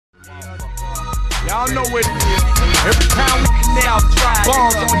Y'all know what it is. Every time we connect, drop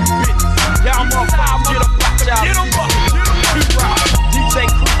bombs on you bitches. Y'all motherfuckers get up, watch out. Get 'em up. T-Rock, DJ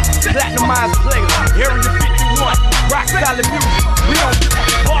Cree, Platinumized Players, Area 51, rock solid music. We don't give a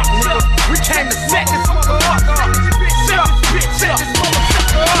fuck, nigga. We came to set this motherfucker up. Set this bitch up.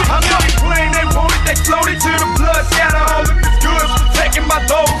 I know they claim they want it, they floated to the blood, scatter all of this goods. Taking my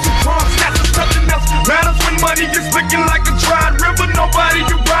those who drunk, snatching nothing else matters when money is looking like a dried river. Nobody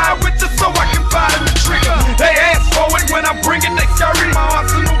can ride with you, so I can find the trigger. They ask for it when I bring it, they scurry. My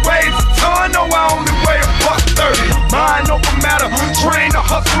arsenal weighs a ton, no, I only weigh $130. Mind over matter, train to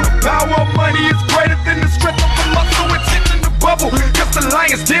hustle. The power of money is greater than the strength of the muscle. It's hitting the bubble, cause the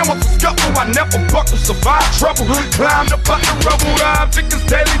lion's den was a scuffle. I never buckle, survive trouble. Climbed up out the rubble, I victors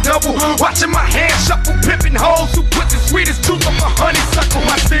daily double. Watching my hands shuffle, pimping hoes who put the sweetest tooth on my honeysuckle.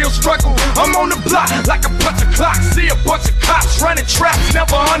 I still struggle, I'm on the block like a bunch of clocks. See a bunch of cops running traps,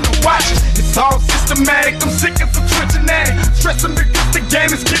 never under watch. It's all systematic, I'm sick as a twitching addict. Stressing because the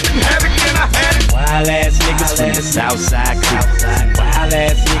game is getting havoc and I had it. Wild ass niggas from the Southside creep. Wild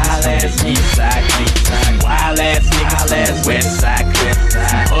ass niggas from the Eastside creep. Wild ass niggas from the Westside creep.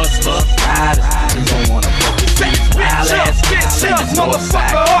 Hustlers, riders, they don't wanna focus. Wild ass niggas from the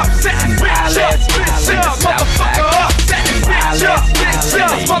Northside creep. Wild ass niggas from the Southside creep. Wild ass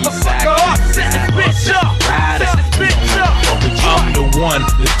niggas from the Eastside creep. Riders, I'm the one,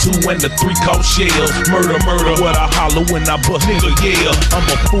 the two, and the three cold shells. Murder, murder, what I holler when I bust, nigga, yeah. I'm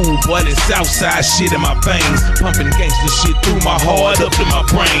a fool, but it's Southside shit in my veins. Pumping gangster shit through my heart, up to my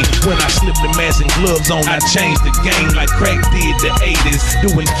brain. When I slip the mask and gloves on, I changed the game like crack did the 80s.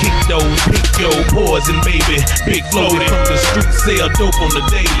 Doing kick those, pick yo, poison, baby. Big Floaty from the street, sell dope on the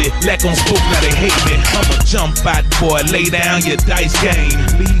daily. Lack on scope, now they hate me. I'm a jump out boy, lay down your dice game.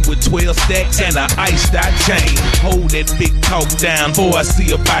 Lead with 12 stacks and a iced out chain. Hold that big talk down before I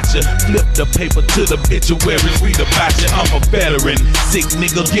see about you. Flip the paper to the obituaries, read about you. I'm a veteran, sick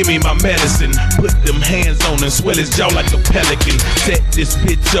nigga, give me my medicine. Put them hands on and swell his jaw like a pelican. Set this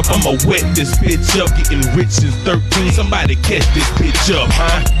bitch up, I'ma wet this bitch up. Getting rich since 13, somebody catch this bitch up,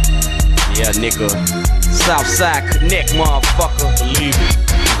 huh? Yeah, nigga, Southside connect, motherfucker. Believe it.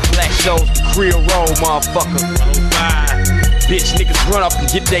 Black shows the Cree roll, motherfucker. Bitch, niggas run up and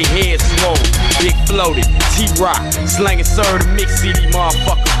get they heads swole. Big Floaty, T-Rock, slanging sir the mix CD,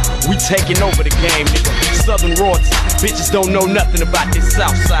 motherfucker. We taking over the game, nigga. Southern royalty, bitches don't know nothing about this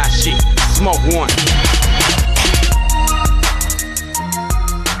Southside shit. Smoke one.